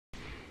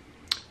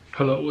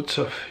Hello, what's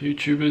up,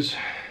 YouTubers?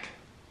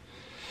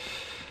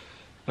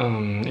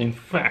 In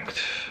fact,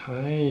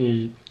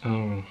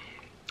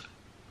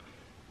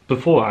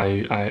 before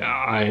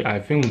I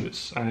filmed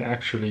this, I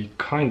actually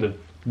kind of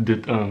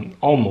did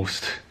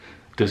almost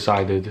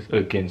decided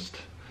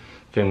against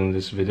filming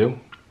this video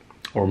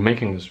or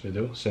making this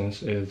video,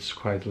 since it's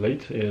quite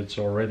late. It's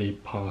already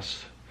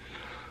past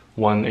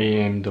 1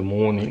 a.m. in the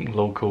morning,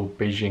 local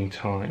Beijing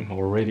time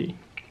already.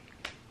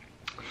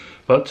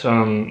 But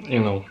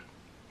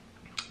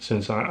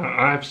since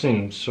I've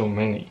seen so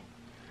many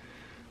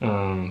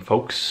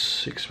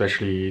folks,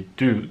 especially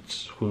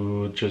dudes,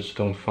 who just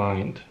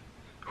currently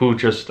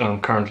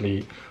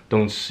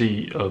don't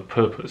see a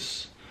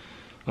purpose,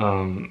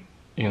 living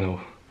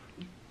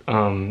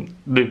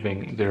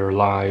their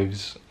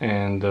lives,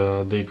 and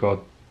they got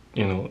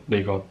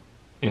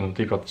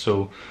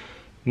so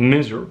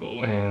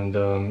miserable, and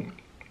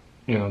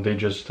they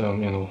just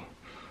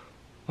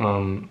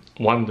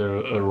wander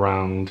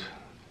around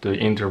the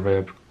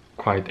interweb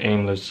quite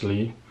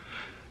aimlessly,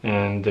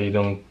 and they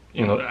don't,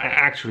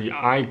 actually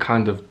I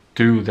kind of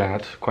do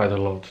that quite a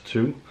lot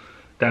too.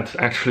 That's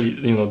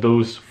actually,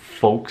 those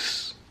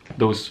folks,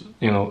 those,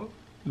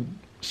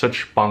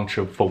 such bunch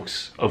of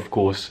folks, of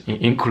course,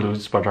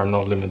 includes but are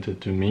not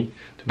limited to me,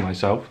 to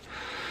myself.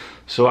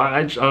 So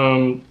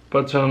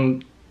but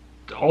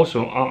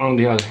also on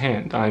the other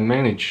hand, I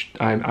managed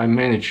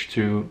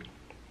to,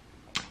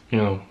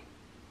 to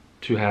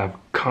have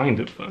kind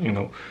of,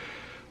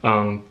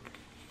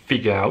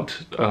 figure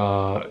out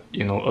a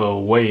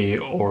way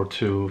or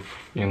two,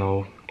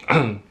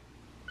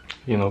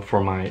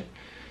 for my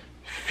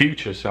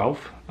future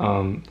self,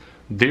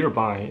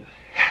 thereby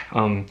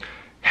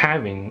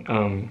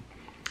having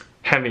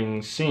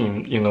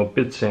seen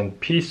bits and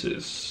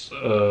pieces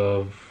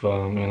of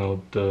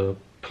the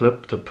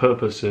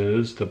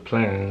purposes, the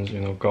plans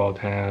God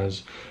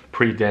has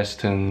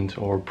predestined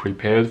or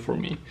prepared for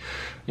me,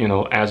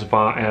 as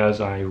far as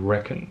I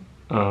reckon.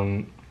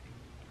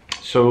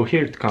 So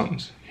here it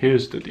comes.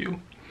 Here's the deal.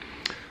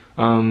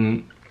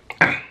 In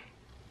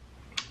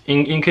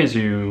case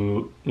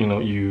you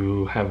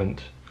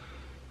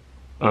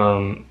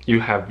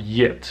have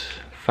yet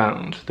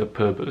found the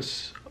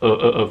purpose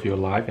of your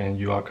life, and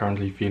you are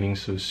currently feeling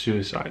so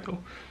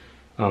suicidal,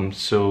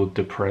 so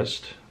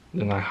depressed,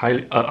 then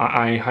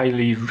I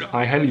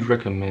highly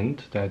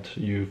recommend that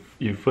you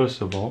first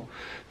of all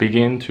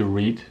begin to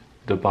read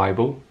the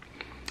Bible,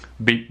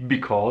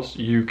 because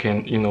you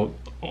can,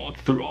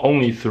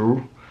 only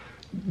through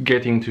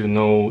getting to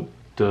know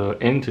the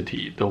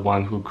entity, the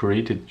one who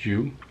created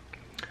you,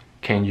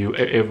 can you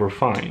ever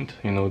find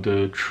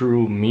the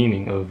true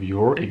meaning of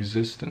your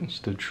existence,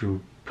 the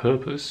true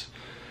purpose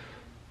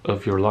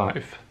of your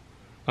life.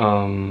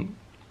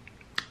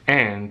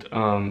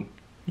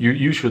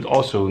 You should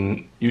also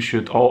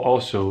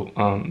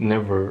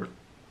never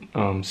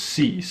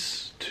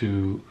cease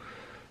to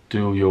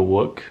do your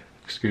work.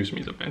 Excuse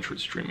me, the bench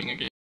is streaming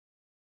again.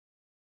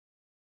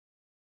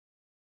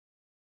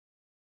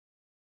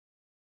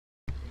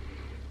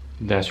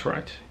 That's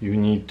right, you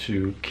need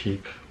to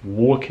keep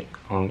working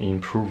on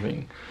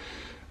improving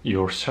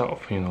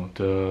yourself,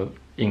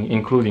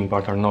 including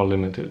but are not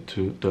limited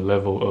to the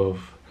level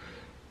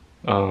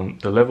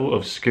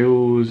of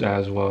skills,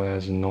 as well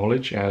as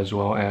knowledge, as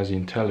well as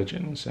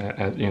intelligence,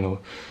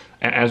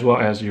 as well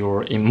as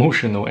your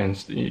emotional and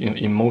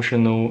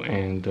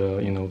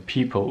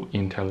people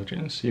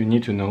intelligence. You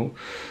need to know.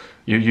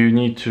 You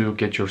need to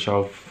get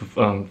yourself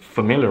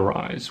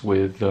familiarized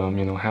with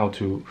how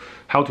to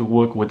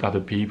work with other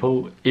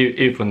people.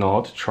 If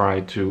not,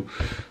 try to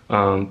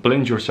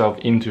blend yourself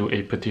into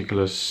a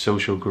particular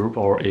social group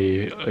or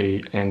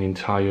an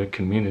entire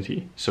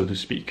community, so to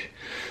speak.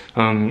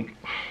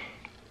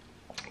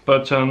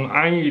 But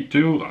I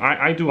do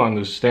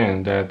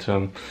understand that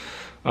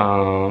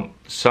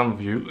some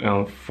of you,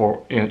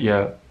 for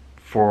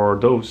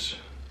those,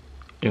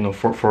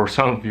 for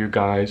some of you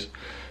guys,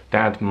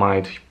 that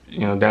might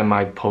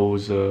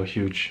pose a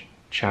huge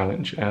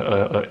challenge,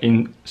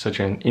 such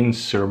an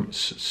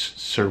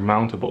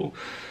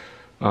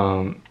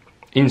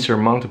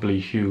insurmountably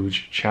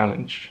huge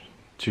challenge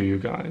to you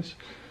guys.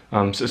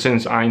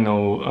 Since I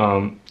know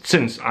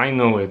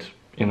it,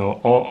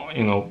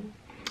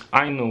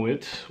 I know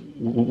it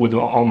with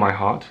all my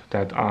heart,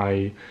 that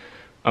I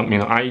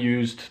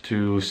used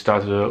to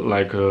start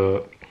like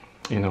a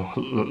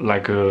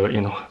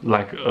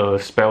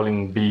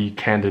spelling bee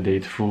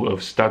candidate full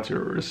of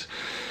stutterers,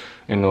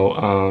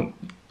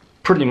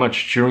 pretty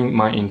much during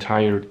my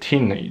entire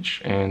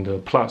teenage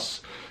and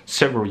plus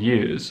several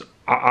years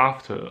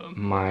after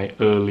my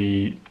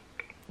early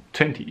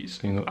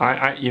 20s.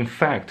 I in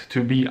fact,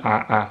 to be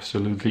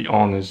absolutely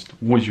honest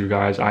with you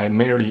guys, I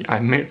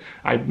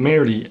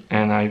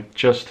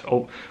just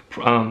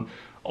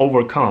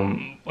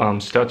overcome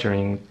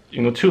stuttering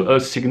to a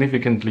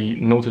significantly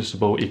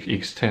noticeable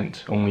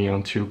extent only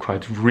until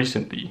quite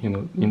recently,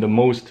 in the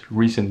most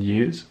recent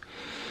years.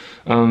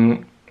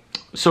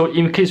 So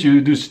in case you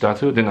do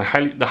stutter, then I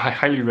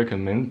highly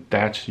recommend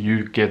that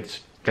you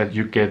get that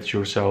you get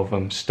yourself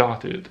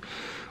started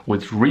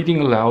with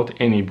reading aloud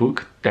any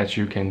book that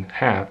you can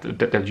have,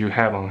 that you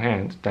have on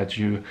hand, that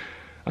you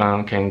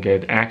can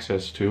get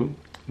access to,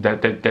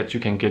 that you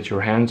can get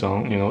your hands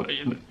on. You know,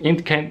 they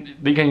can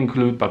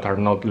include but are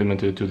not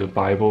limited to the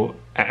Bible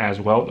as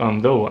well.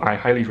 Though I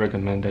highly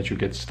recommend that you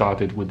get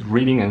started with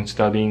reading and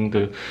studying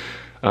the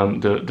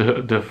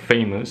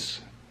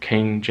famous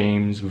King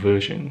James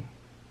version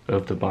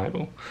of the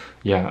Bible.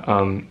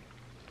 Yeah.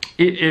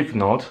 If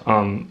not,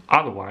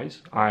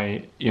 otherwise,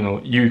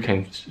 you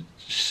can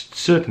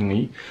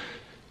certainly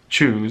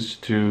choose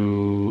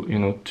to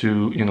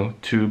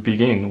to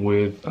begin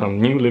with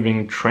New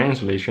Living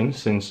Translation,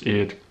 since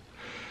it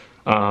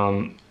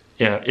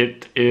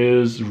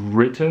is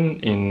written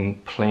in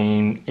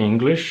plain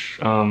English,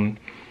 and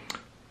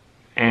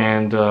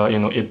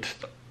it,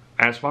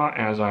 as far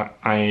as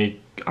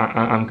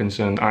I'm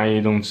concerned, I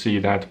don't see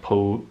that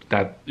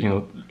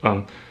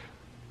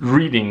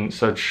reading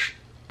such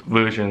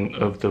version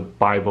of the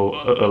Bible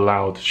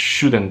aloud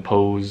shouldn't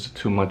pose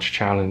too much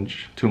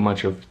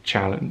of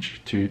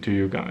challenge to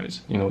you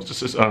guys. You know,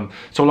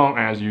 so long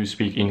as you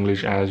speak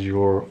English as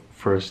your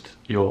first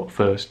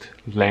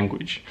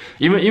language.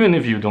 Even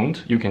if you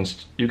don't, you can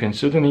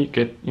certainly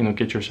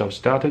get yourself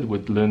started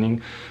with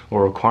learning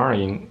or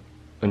acquiring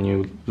a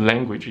new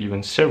language,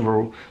 even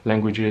several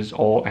languages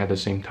all at the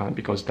same time,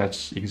 because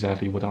that's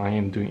exactly what I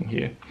am doing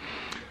here.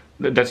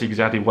 That's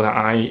exactly what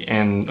I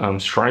am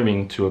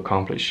striving to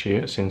accomplish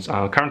here. Since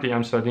currently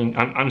I'm studying,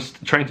 I'm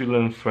trying to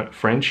learn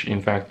French.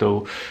 In fact,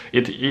 though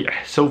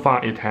so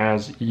far it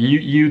has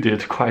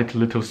yielded quite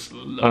little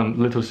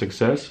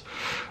success.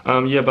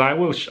 Yeah, but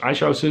I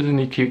shall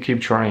certainly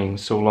keep trying,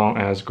 so long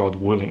as God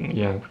willing.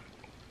 Yeah.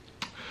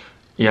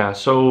 Yeah.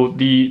 So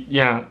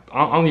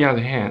on the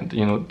other hand,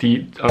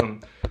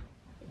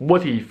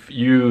 what if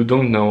you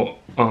don't know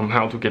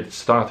how to get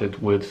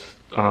started with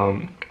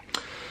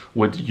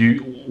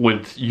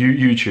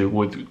YouTube,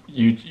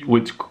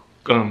 with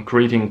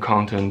creating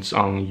contents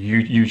on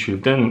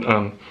YouTube? Then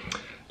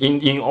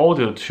in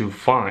order to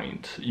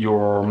find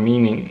your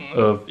meaning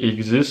of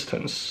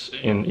existence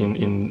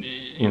in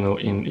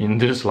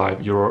this life,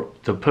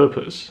 the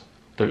purpose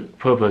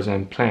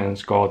and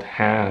plans God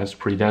has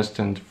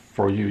predestined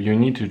for you, you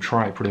need to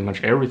try pretty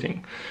much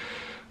everything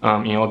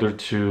in order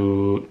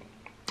to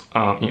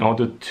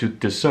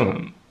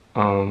discern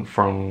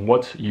from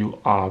what you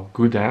are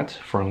good at,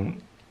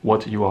 from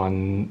what you are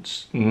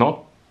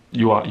not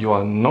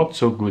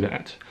so good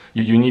at.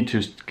 You need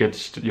to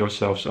get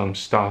yourself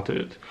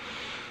started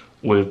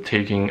with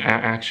taking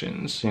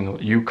actions.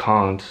 You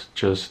can't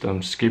just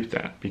skip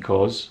that,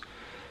 because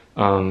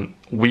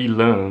we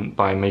learn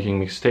by making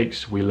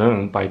mistakes. We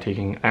learn by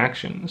taking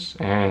actions,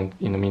 and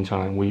in the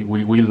meantime,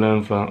 we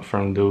learn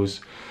from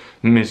those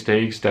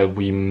mistakes that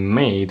we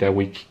made, that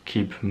we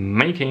keep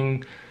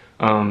making,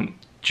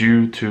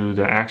 due to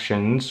the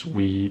actions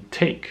we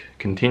take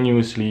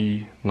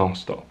continuously,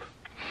 non-stop.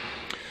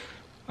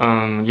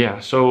 Yeah.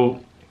 So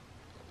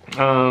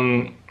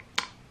then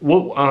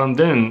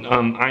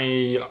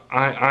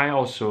I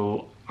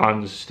also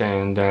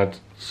understand that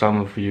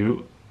some of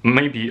you,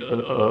 maybe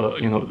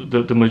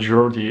the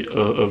majority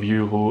of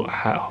you who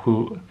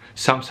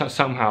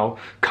somehow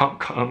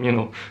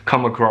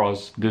come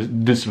across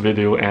this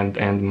video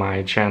and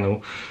my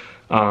channel,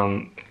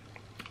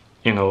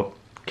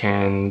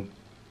 can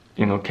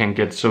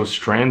get so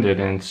stranded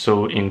and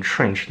so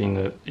entrenched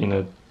in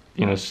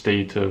a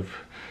state of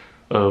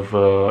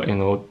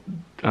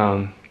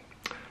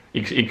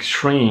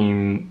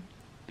extreme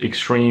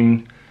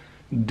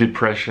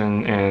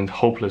depression and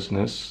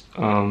hopelessness.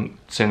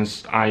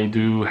 Since I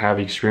do have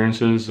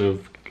experiences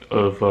of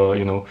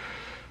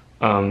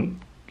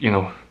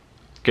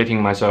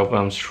getting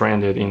myself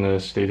stranded in a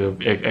state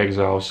of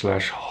exile /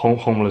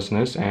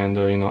 homelessness, and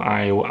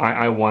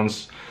I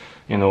once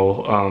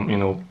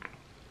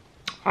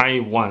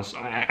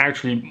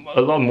actually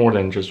a lot more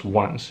than just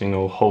once,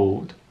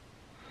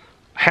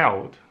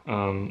 held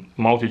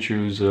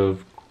multitudes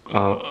of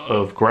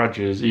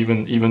grudges,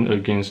 even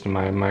against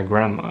my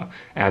grandma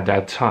at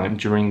that time,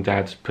 during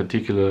that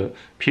particular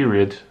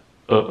period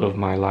of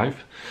my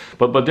life.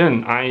 But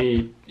then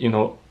I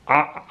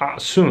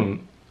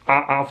soon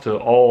after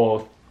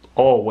all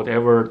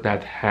whatever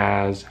that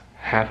has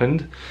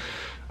happened,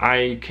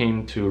 I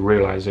came to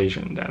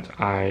realization that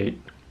I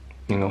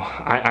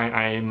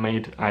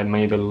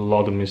made a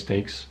lot of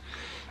mistakes.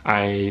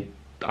 I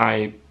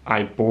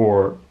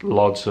bore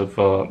lots of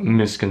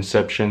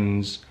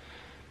misconceptions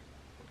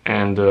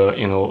and /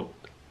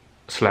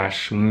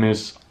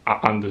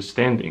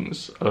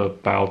 misunderstandings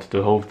about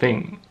the whole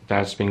thing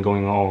that's been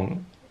going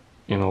on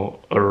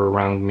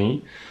around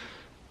me,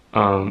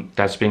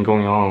 that's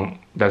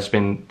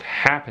been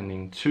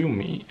happening to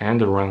me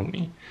and around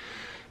me.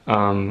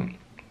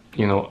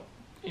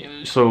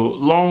 So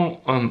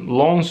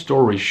long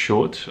story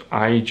short,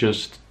 I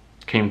just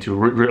came to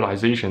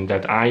realization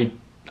that I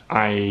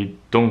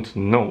don't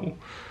know.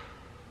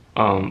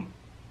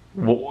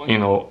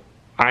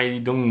 I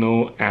don't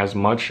know as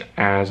much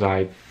as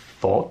I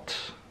thought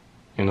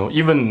You know,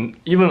 even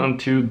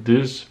until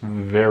this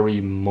very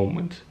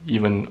moment,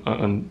 even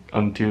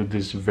until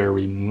this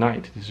very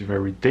night, this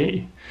very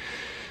day,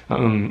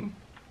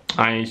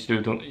 I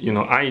still don't, you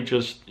know, I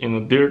just, you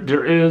know,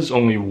 there is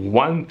only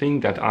one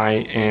thing that I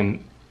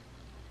am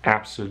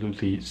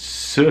absolutely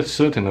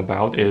certain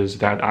about, is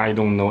that I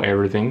don't know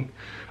everything.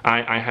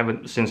 I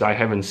haven't, since I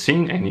haven't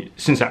seen any,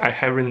 since I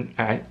haven't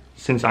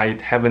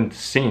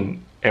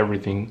seen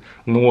everything,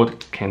 nor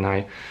can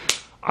I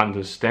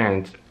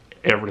understand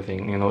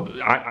everything. You know,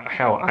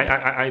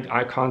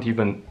 I can't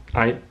even,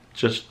 I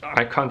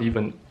can't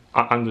even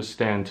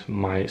understand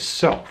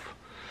myself,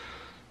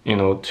 you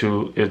know,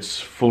 to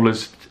its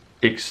fullest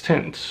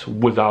extent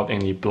without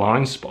any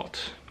blind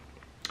spot.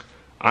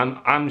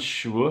 I'm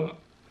sure,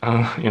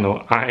 you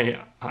know,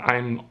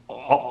 I'm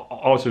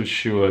also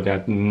sure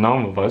that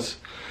none of us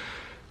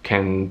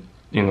can,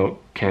 you know,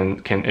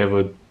 can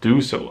ever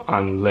do so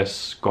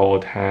unless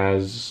God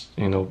has,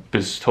 you know,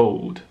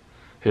 bestowed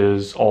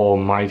His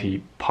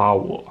almighty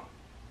power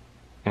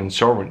and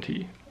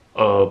sovereignty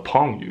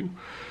upon you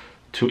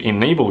to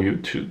enable you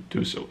to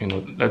do so. You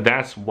know,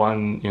 that's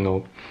one, you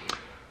know,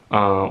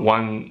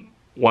 one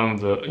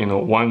of the, you know,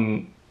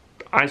 one,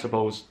 I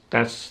suppose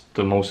that's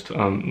the most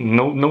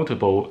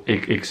notable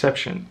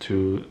exception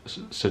to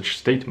such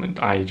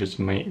statement I just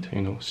made,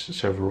 you know,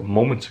 several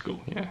moments ago,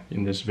 yeah,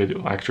 in this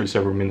video, actually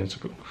several minutes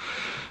ago.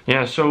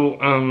 Yeah, so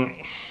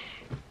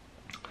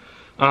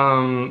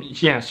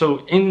yeah,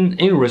 so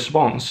in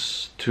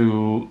response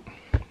to,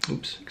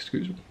 oops,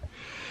 excuse me.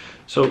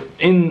 So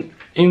in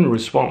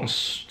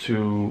response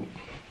to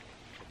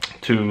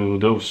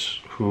those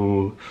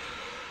who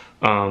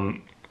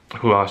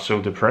are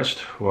so depressed,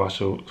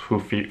 who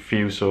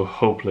feel so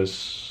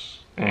hopeless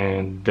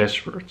and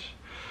desperate,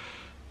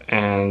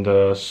 and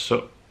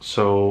so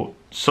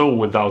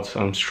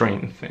without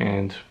strength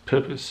and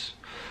purpose,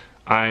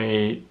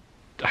 I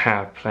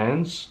have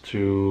plans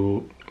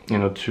to, you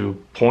know, to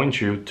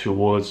point you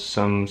towards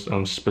some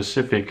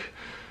specific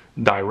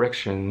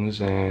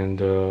directions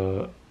and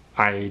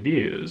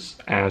ideas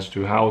as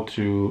to how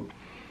to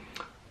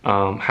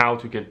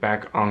get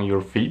back on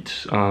your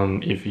feet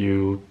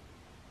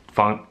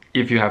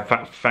if you have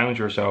found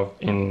yourself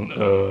in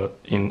a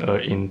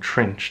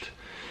entrenched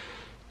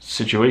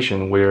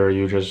situation where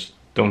you just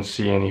don't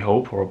see any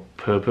hope or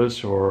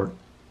purpose or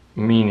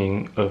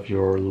meaning of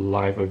your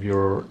life, of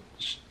your,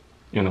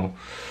 you know,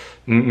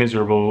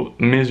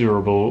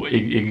 miserable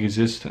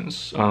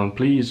existence.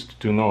 Please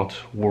do not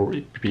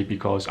worry,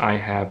 because I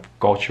have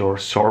got your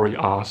sorry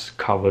ass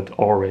covered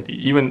already.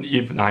 Even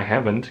if I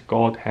haven't,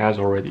 God has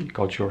already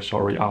got your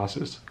sorry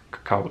asses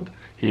covered.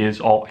 He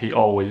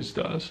always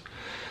does.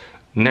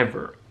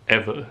 Never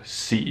ever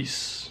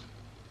cease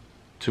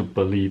to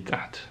believe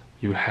that.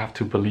 You have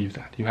to believe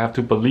that. You have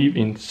to believe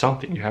in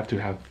something. You have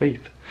to have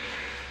faith.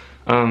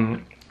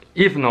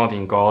 If not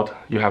in God,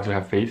 you have to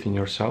have faith in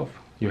yourself.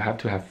 You have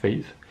to have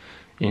faith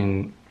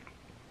in,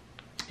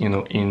 you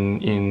know,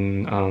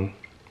 in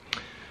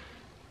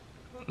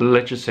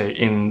let's just say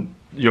in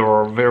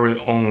your very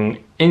own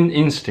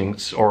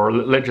instincts, or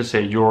let's just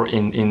say your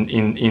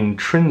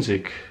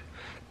intrinsic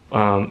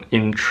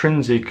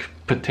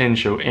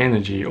potential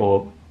energy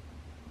or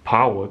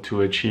power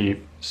to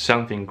achieve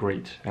something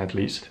great, at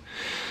least.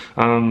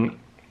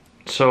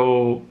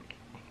 So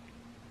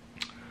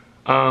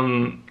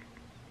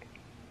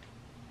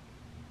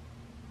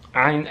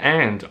I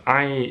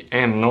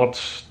am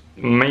not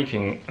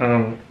making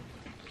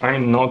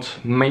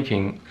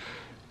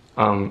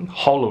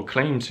hollow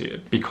claims here,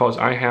 because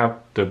I have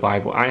the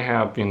Bible. I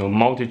have, you know,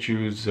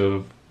 multitudes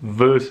of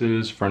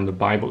verses from the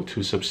Bible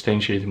to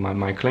substantiate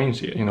my claims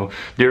here. You know,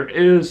 there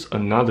is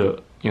another,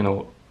 you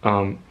know,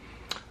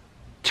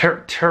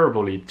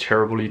 terribly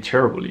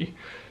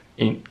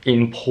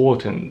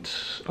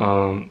important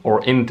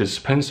or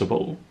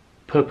indispensable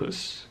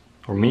purpose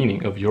or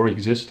meaning of your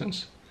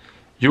existence.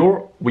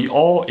 We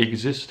all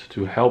exist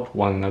to help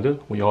one another.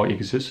 We all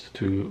exist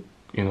to,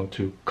 you know,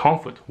 to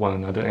comfort one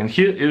another. And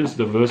here is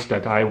the verse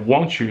that I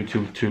want you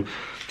to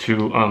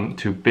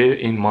bear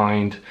in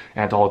mind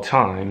at all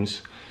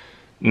times,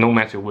 no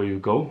matter where you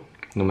go,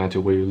 no matter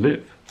where you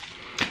live.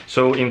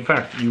 So in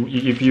fact,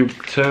 if you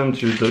turn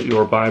to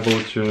your Bible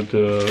to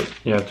the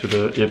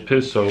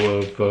epistle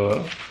of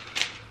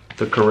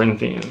the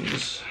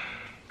Corinthians,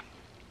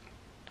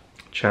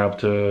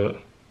 chapter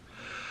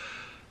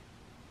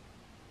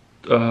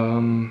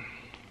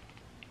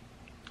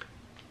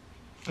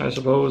I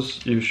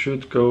suppose you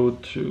should go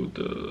to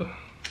the,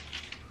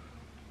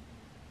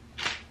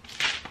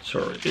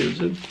 sorry,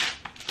 is it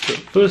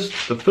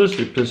the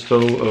first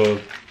epistle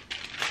of,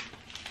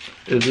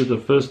 is it the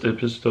first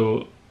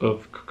epistle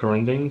of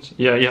Corinthians?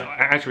 Yeah,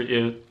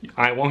 actually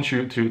I want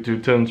you to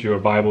turn to your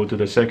Bible to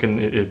the second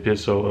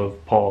epistle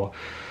of Paul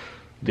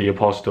the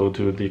apostle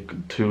to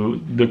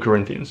the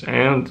Corinthians,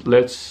 and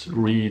let's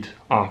read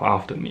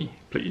after me,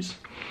 please,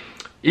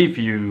 if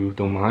you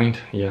don't mind.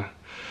 Yeah.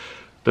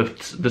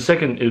 The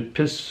second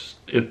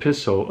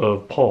epistle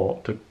of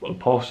Paul, the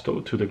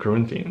apostle to the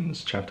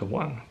Corinthians, chapter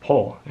 1.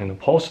 Paul, an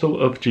apostle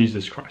of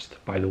Jesus Christ,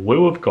 by the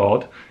will of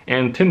God,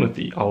 and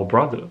Timothy, our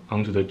brother,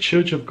 unto the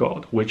church of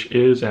God, which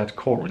is at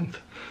Corinth,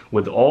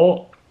 with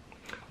all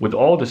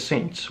the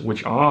saints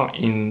which are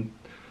in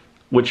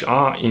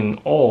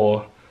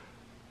all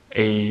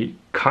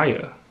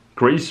Achaia.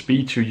 Grace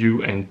be to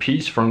you and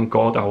peace from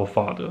God our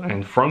Father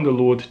and from the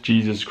Lord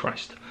Jesus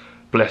Christ.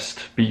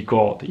 Blessed be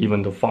God,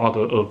 even the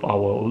Father of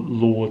our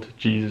Lord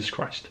Jesus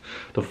Christ,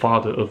 the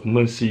Father of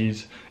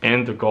mercies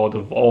and the God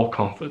of all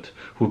comfort,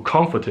 who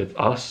comforteth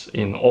us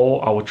in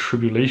all our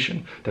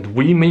tribulation, that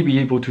we may be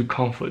able to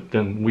comfort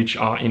them which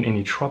are in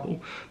any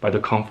trouble, by the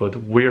comfort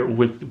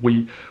wherewith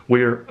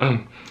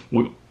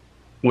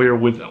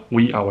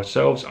we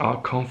ourselves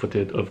are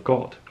comforted of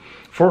God.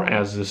 For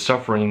as the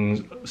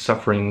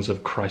sufferings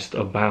of Christ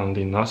abound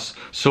in us,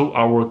 so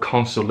our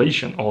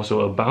consolation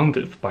also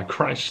aboundeth by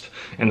Christ.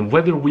 And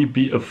whether we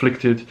be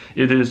afflicted,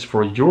 it is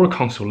for your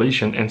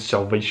consolation and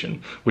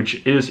salvation,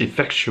 which is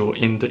effectual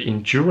in the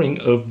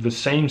enduring of the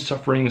same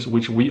sufferings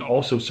which we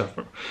also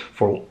suffer.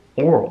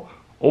 Or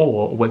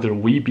whether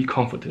we be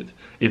comforted,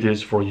 it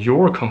is for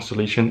your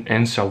consolation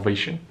and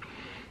salvation.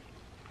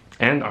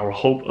 And our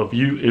hope of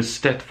you is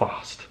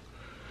steadfast,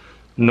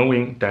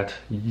 knowing that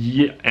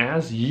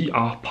as ye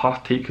are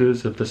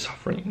partakers of the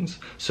sufferings,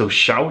 so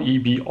shall ye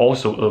be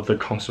also of the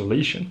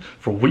consolation.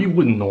 For we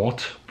would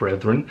not,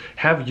 brethren,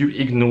 have you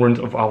ignorant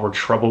of our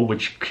trouble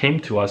which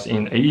came to us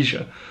in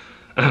Asia,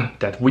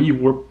 that we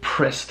were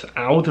pressed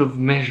out of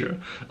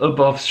measure,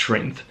 above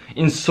strength,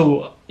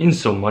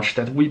 insomuch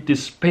that we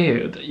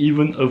despaired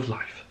even of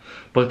life.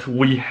 But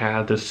we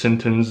had the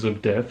sentence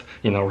of death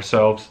in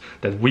ourselves,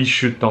 that we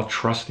should not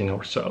trust in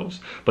ourselves,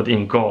 but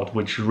in God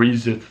which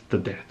raiseth the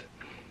dead,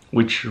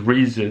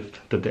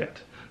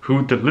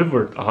 who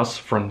delivered us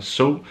from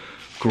so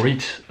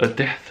great a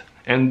death,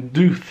 and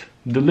doth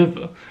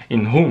deliver,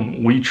 in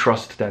whom we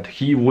trust that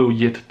he will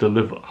yet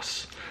deliver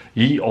us.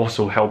 Ye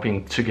also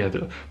helping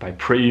together by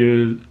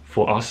prayer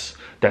for us,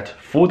 that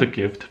for the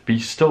gift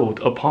bestowed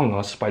upon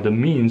us by the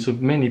means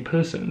of many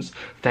persons,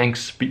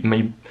 thanks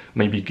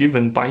may be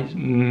given by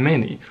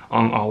many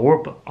on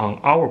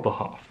our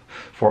behalf.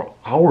 For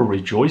our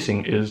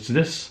rejoicing is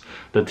this,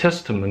 the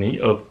testimony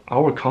of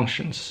our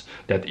conscience,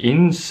 that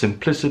in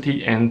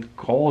simplicity and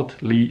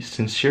godly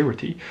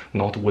sincerity,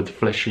 not with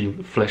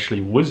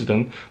fleshly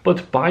wisdom,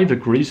 but by the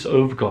grace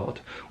of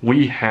God,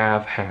 we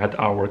have had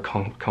our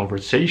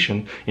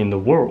conversation in the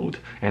world,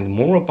 and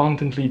more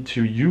abundantly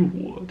to you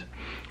ward.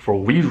 For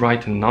we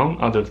write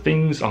none other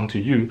things unto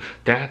you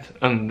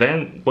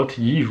than what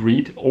ye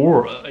read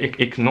or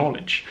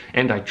acknowledge,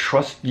 and I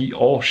trust ye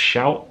all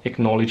shall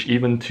acknowledge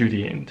even to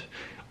the end.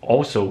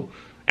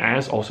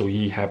 As also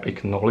ye have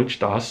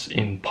acknowledged us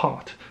in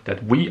part,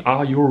 that we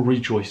are your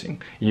rejoicing,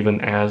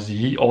 even as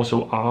ye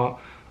also are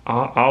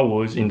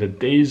ours in the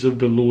days of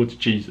the Lord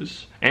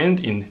Jesus. And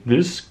in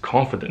this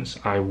confidence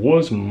I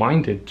was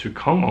minded to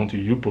come unto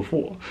you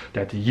before,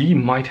 that ye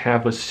might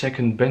have a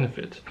second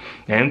benefit,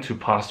 and to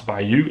pass by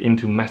you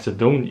into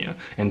Macedonia,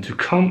 and to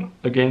come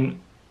again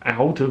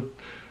out of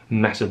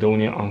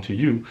Macedonia unto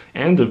you,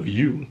 and of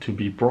you to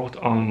be brought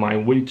on my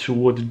way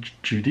toward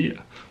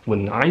Judea.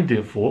 When I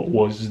therefore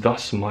was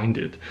thus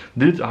minded,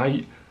 did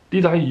I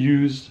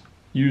use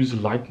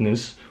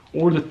lightness,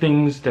 or the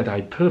things that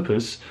I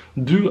purpose,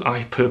 do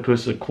I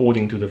purpose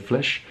according to the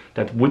flesh,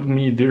 that with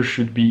me there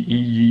should be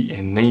ye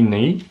and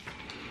nay?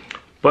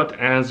 But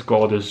as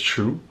God is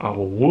true, our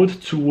word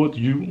toward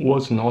you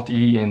was not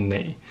ye and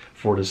nay,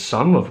 for the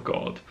Son of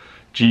God,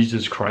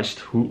 Jesus Christ,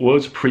 who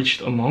was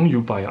preached among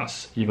you by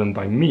us, even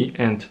by me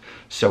and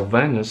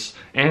Silvanus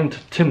and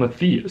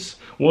Timotheus,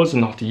 was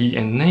not ye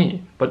and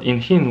nay, but in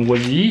him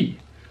was ye.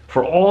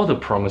 For all the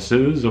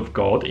promises of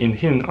God in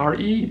him are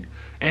ye,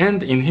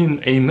 and in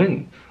him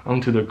amen,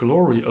 unto the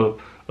glory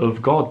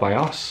of God by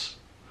us.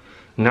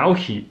 Now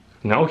he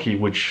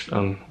which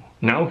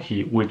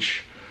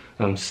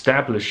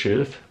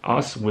establisheth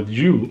us with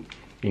you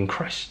in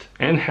Christ,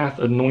 and hath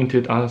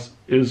anointed us,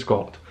 is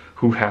God,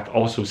 who hath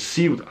also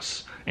sealed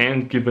us,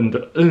 and given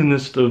the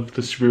earnest of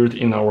the Spirit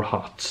in our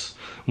hearts.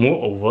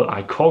 Moreover,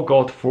 I call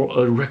God for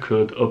a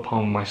record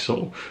upon my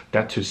soul,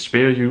 that to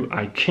spare you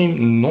I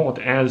came not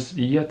as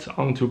yet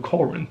unto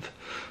Corinth,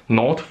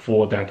 not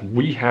for that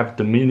we have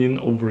dominion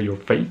over your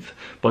faith,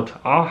 but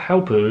are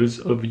helpers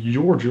of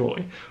your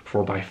joy,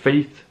 for by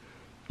faith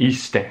ye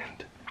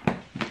stand.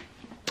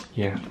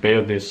 Yeah,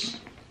 bear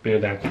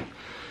that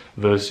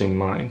verse in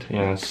mind.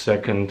 Yeah,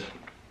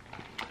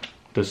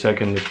 the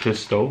second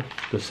epistle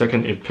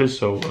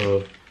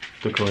of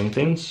the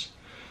Corinthians,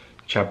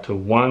 chapter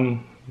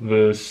 1,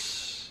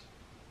 verse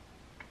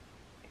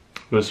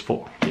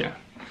 4. Yeah.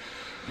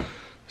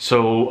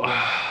 So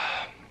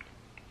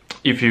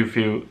if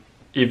you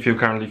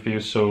currently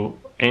feel so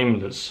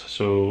aimless,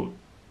 so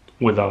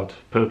without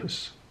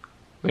purpose,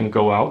 then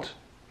go out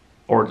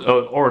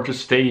or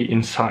just stay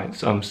inside,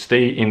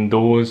 stay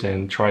indoors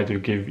and try to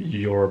give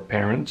your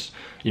parents,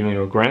 even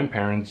your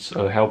grandparents,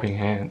 a helping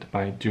hand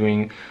by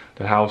doing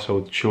the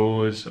household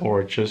chores,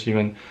 or just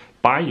even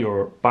buy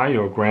your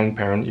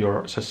grandparent,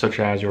 such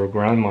as your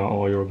grandma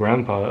or your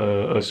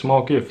grandpa, a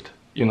small gift.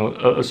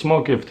 A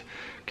small gift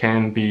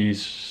can be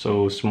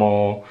so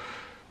small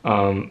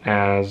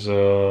as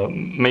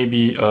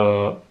maybe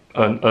a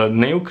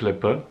nail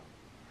clipper,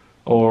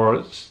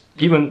 or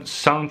even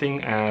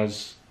something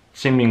as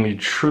seemingly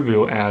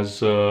trivial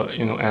as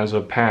as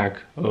a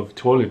pack of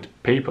toilet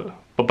paper.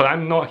 But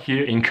I'm not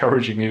here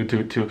encouraging you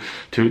to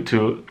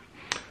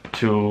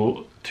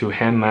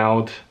hand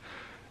out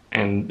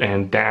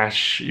and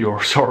dash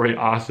your sorry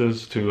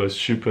asses to a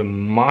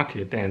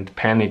supermarket and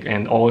panic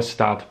and all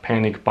start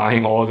panic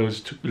buying all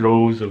those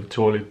rolls of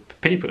toilet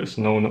papers.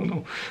 No, no,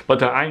 no.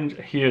 But I'm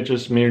here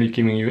just merely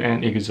giving you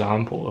an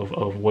example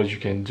of what you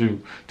can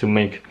do to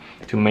make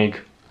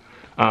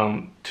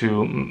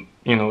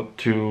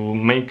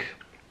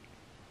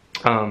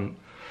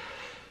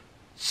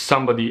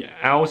somebody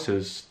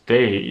else's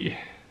day,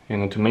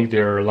 to make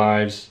their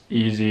lives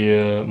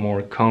easier,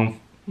 more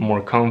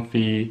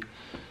comfy,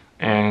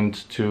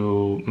 and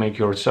to make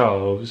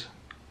yourselves,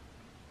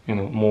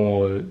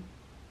 more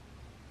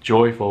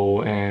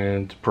joyful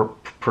and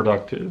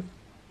productive.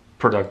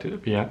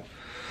 Yeah.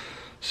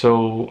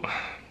 So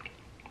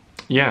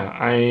yeah,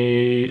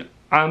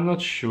 I'm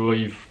not sure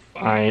if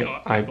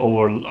I've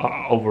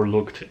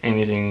overlooked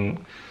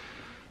anything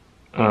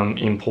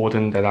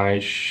important that I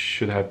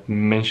should have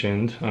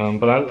mentioned,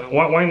 but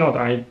why not?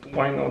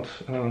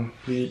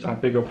 Please, I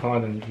beg your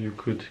pardon if you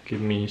could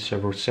give me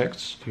several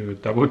seconds to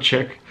double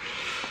check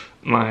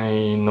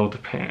my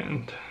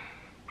notepad.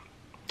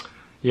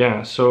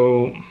 Yeah,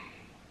 so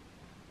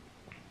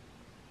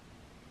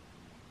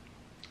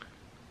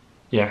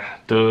yeah,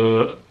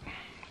 the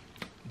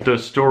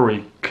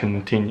story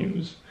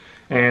continues,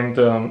 and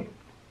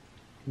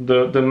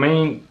the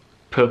main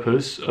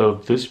purpose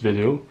of this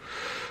video,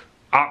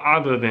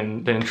 other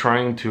than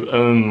trying to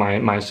earn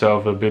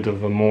myself a bit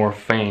of a more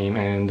fame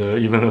and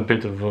even a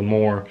bit of a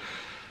more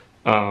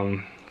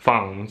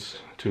funds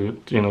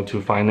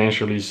to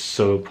financially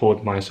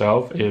support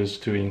myself, is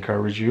to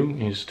encourage you,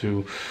 is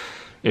to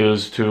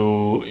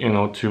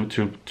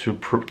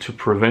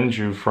prevent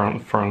you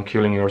from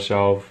killing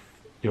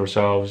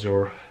yourselves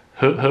or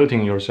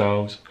hurting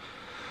yourselves,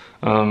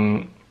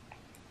 and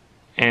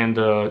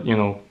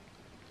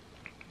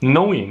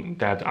knowing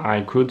that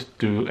I could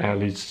do at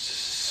least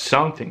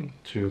something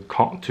to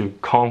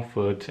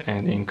comfort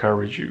and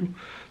encourage you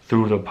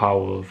through the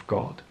power of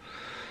God.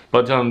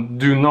 But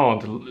do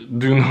not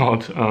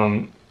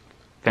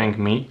thank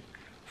me.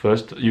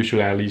 First, you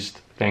should at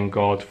least thank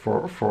God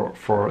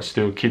for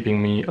still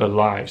keeping me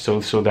alive,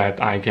 so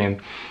that I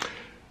can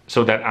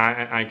so that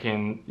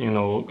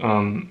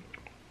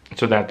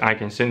I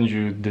can send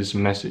you this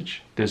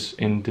message, this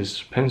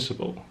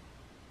indispensable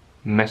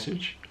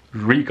message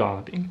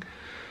regarding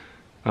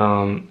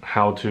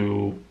how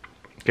to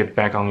get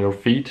back on your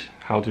feet,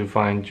 how to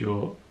find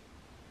your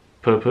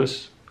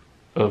purpose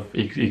of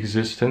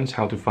existence,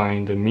 how to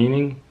find the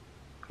meaning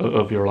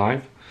of your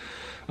life.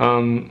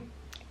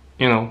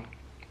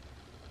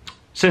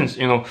 Since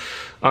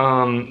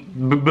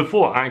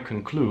before I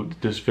conclude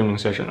this filming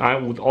session, I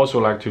would also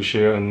like to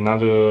share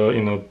another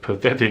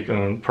pathetic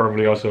and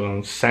probably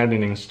also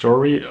saddening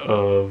story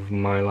of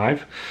my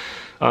life.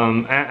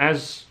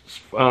 As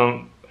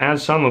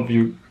some of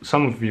you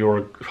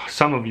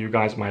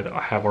guys might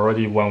have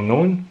already well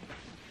known,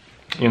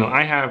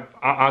 I have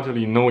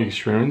utterly no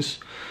experience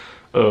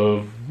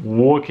of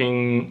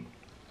working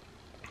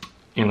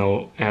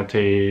at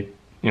a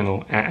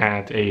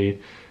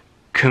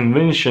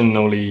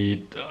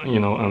conventionally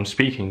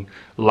speaking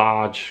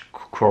large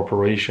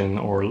corporation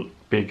or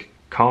big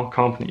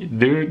company.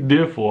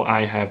 Therefore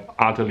I have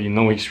utterly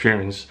no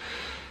experience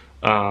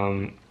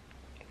of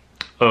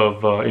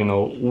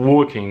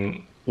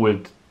working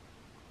with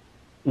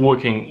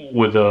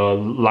a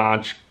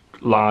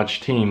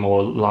large team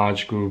or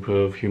large group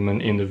of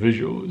human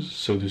individuals,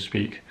 so to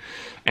speak,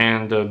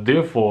 and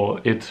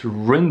therefore it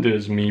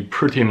renders me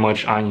pretty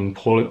much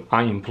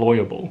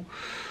unemployable,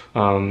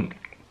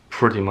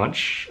 pretty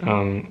much,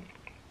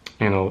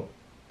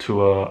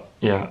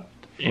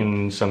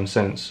 in some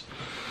sense.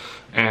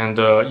 And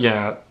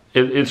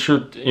it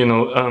should,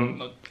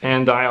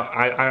 and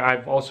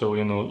I've also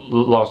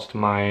lost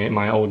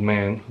my old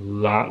man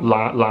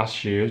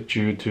last year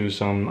due to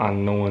some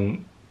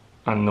unknown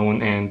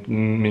and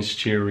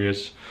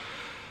mysterious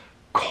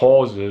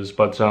causes.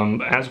 But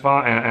as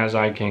far as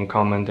I can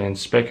comment and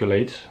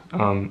speculate,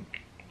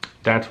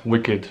 that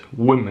wicked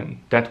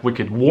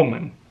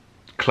woman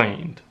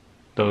claimed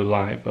the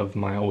life of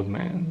my old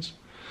man's.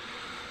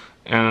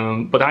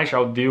 But I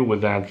shall deal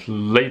with that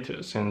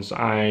later, since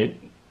I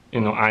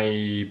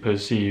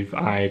perceive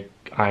I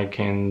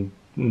can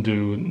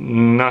do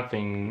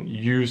nothing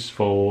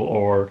useful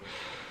or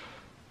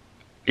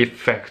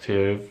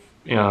effective,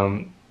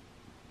 in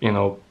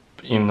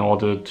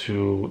order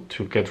to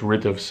get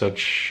rid of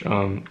such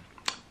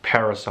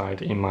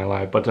parasite in my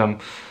life. But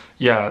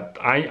yeah,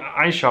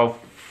 I shall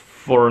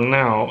for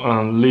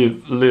now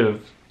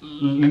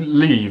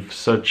leave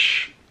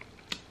such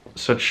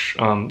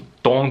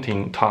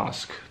daunting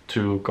task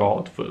to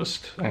God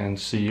first, and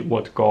see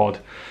what God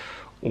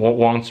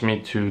wants me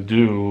to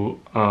do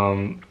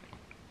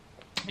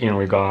in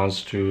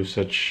regards to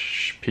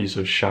such piece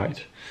of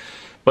shite.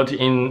 But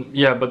in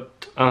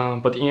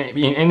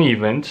any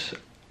event,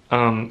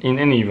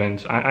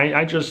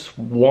 I just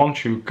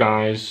want you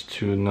guys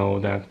to know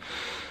that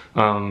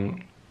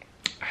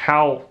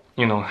how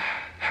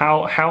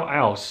how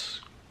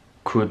else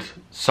could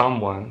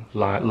someone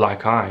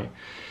like I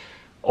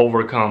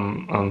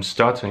overcome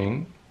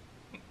stuttering,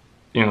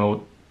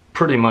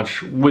 pretty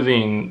much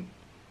within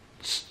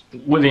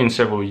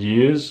several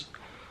years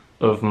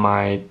of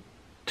my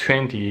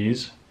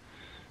 20s.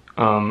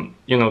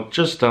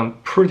 Just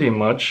pretty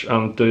much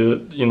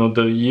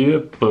the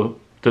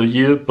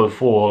year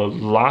before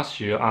last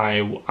year,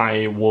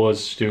 I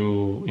was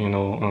still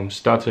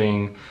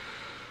stuttering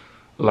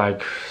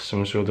like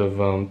some sort of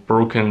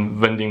broken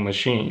vending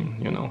machine.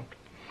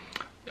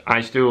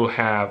 I still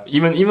have,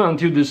 even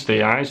until this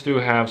day, I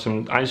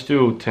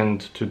still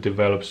tend to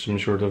develop some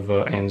sort of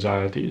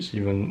anxieties,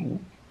 even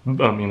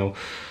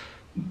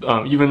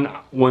even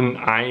when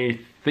I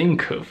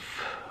think of,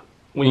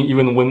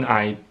 even when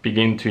I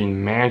begin to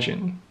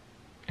imagine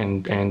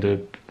and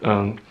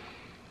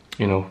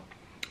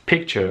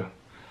picture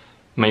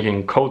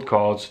making cold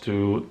calls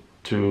to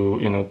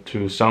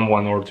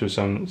someone or to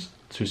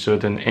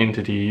certain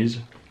entities,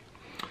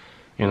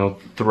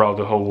 throughout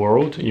the whole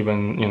world,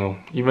 even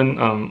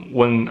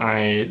when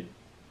I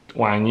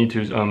need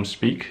to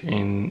speak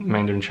in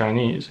Mandarin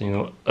Chinese,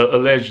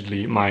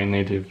 allegedly my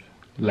native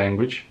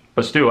language.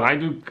 But still, I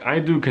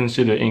do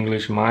consider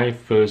English my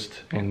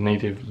first and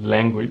native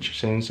language,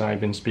 since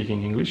I've been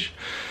speaking English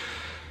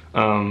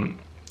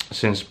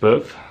since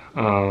birth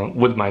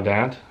with my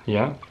dad.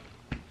 Yeah.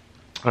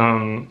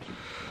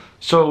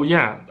 So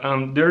yeah,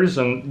 there is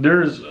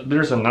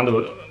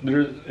another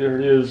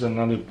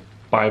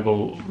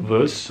Bible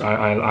verse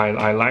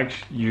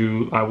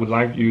I would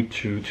like you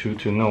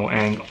to know,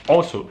 and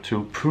also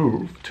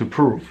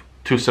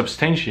to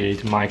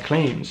substantiate my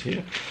claims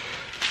here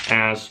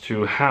as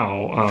to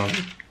how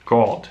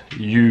God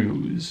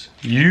uses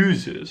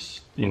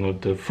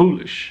the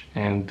foolish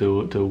and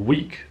the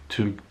weak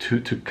to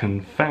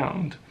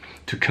confound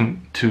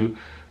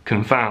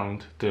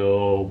the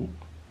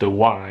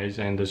wise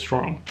and the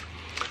strong.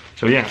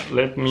 So yeah,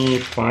 let me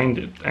find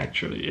it.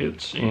 Actually,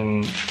 it's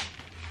in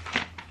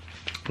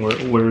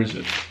where is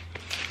it?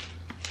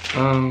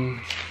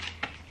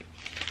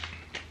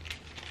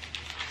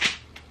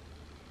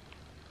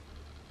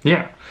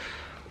 Yeah,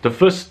 the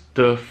first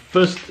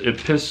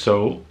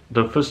epistle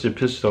of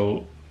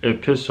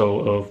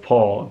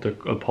Paul, the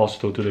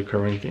apostle to the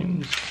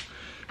Corinthians,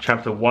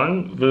 chapter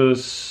 1,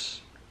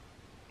 verse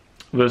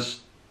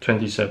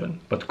 27.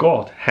 But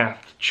God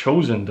hath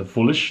chosen the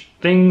foolish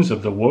things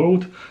of the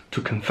world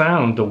to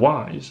confound the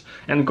wise,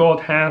 and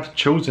God hath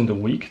chosen the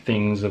weak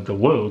things of the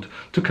world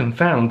to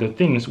confound the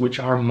things which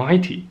are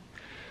mighty.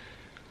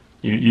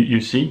 You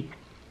see?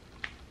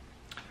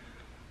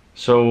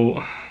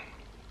 So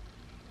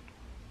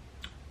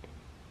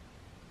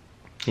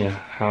yeah,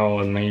 how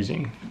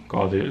amazing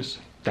God is.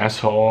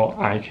 That's all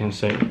I can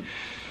say.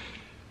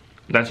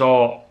 That's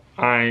all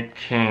I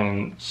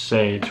can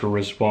say to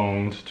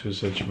respond to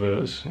such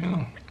verse.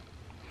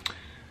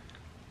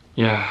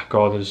 Yeah,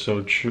 God is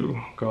so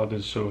true. God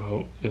is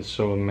so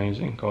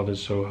amazing. God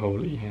is so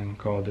holy, and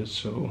God is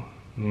so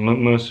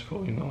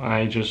merciful.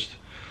 I just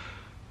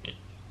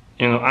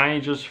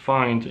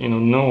find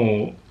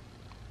no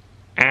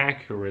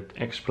accurate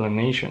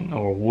explanation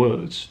or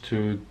words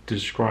to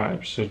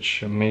describe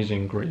such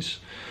amazing grace.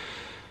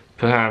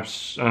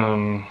 Perhaps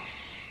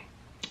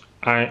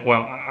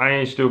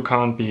I still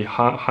can't be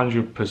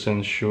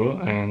 100%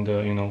 sure,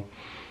 and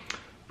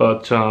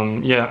but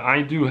yeah,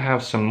 I do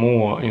have some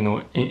more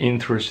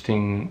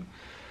interesting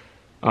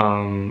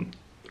and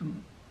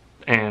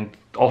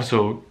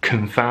also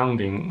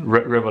confounding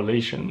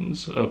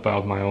revelations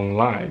about my own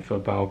life,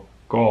 about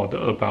God,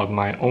 about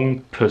my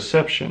own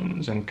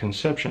perceptions and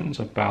conceptions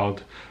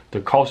about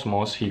the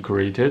cosmos He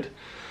created,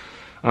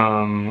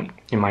 in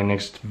my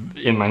next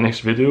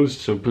videos.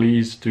 So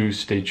please do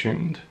stay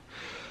tuned.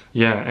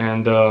 Yeah,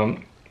 and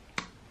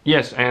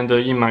yes, and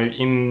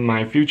in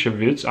my future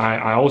vids,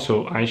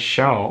 I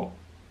shall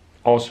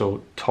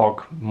also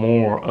talk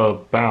more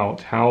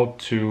about how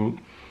to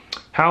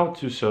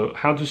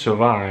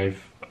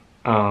survive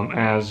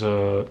as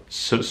a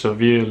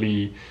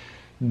severely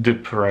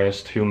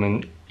depressed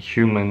human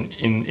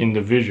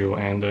individual,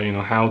 and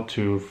how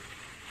to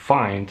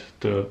find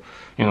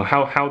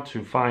how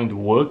to find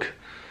work,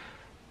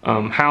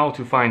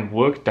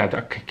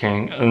 that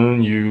can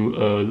earn you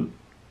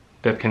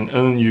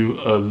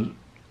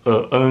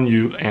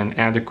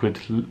an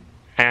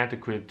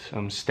adequate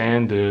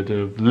standard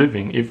of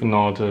living, if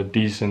not a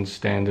decent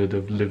standard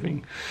of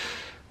living,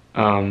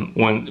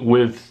 when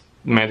with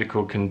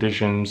medical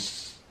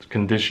conditions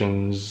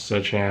conditions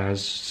such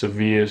as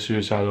severe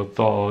suicidal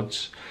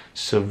thoughts,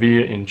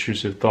 severe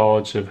intrusive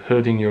thoughts of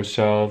hurting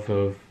yourself,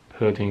 of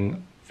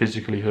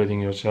physically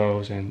hurting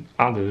yourselves and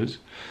others.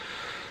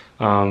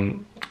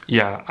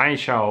 Yeah, I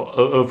shall,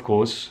 of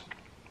course,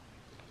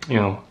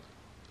 you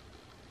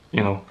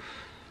know,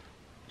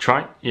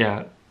 try,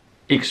 yeah,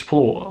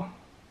 explore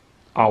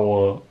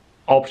our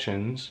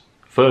options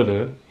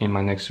further in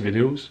my next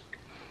videos.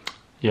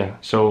 Yeah,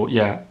 so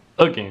yeah,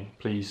 again,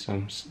 please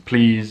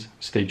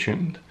stay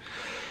tuned.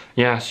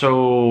 Yeah,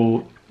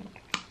 so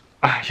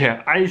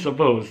yeah, I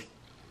suppose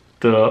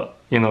the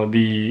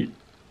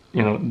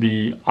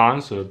the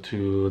answer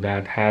to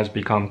that has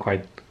become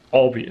quite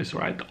obvious,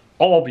 right?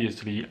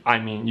 Obviously, I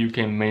mean, you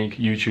can make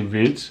YouTube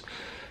vids,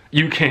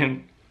 you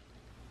can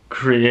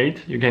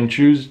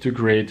choose to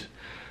create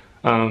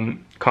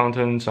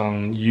contents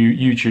on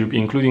YouTube,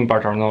 including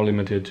but are not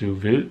limited to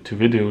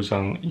videos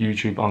on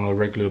YouTube on a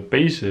regular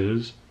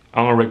basis,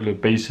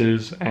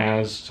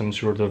 as some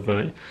sort of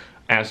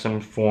as some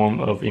form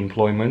of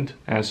employment,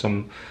 as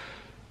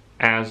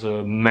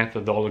a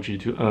methodology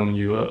to earn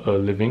you a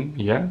living.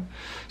 Yeah,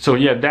 so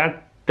yeah,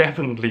 that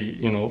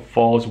definitely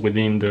falls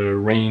within the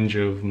range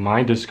of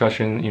my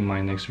discussion in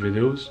my next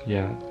videos.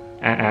 Yeah,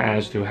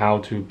 as to how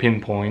to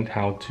pinpoint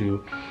how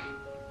to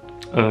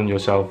earn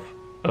yourself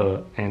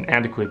an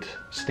adequate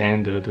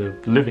standard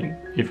of living,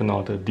 if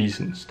not a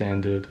decent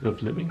standard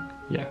of living.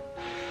 Yeah.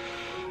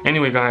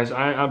 Anyway, guys,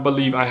 I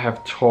believe I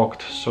have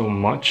talked so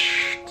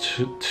much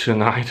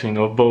tonight,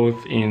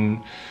 both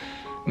in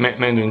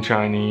Mandarin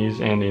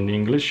Chinese and in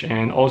English,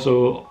 and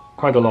also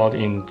quite a lot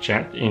in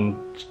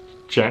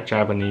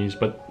Japanese,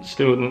 but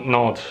still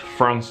not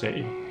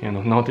Francais,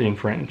 not in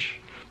French,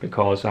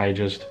 because I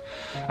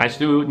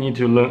still need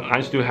to learn.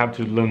 I still have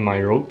to learn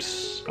my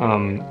ropes.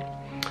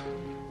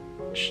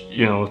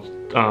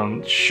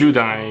 Should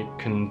I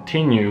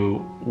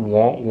continue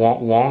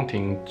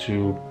wanting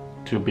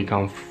to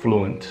become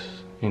fluent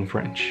in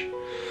French,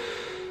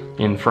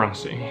 in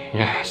Francais?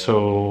 Yeah,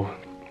 so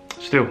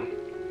still,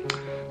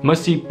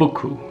 merci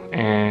beaucoup,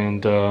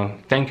 and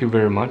thank you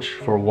very much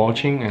for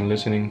watching and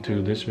listening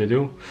to this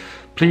video.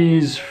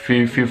 Please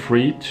feel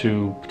free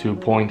to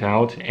point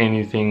out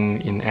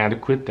anything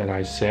inadequate that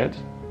I said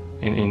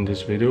in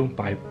this video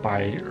by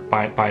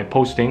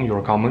posting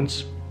your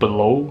comments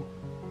below.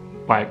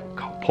 By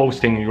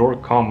posting your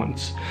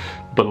comments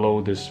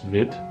below this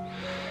vid.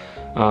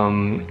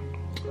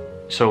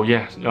 So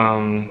yeah,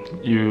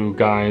 you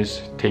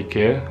guys take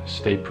care,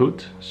 stay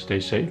put, stay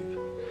safe,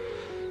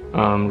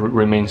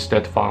 remain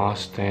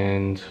steadfast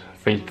and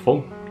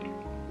faithful,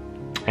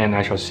 and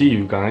I shall see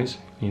you guys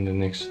in the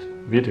next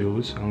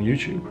videos on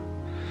YouTube.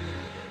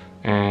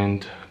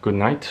 And good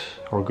night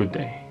or good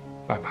day.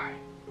 Bye bye.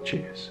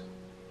 Cheers.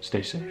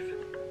 Stay safe.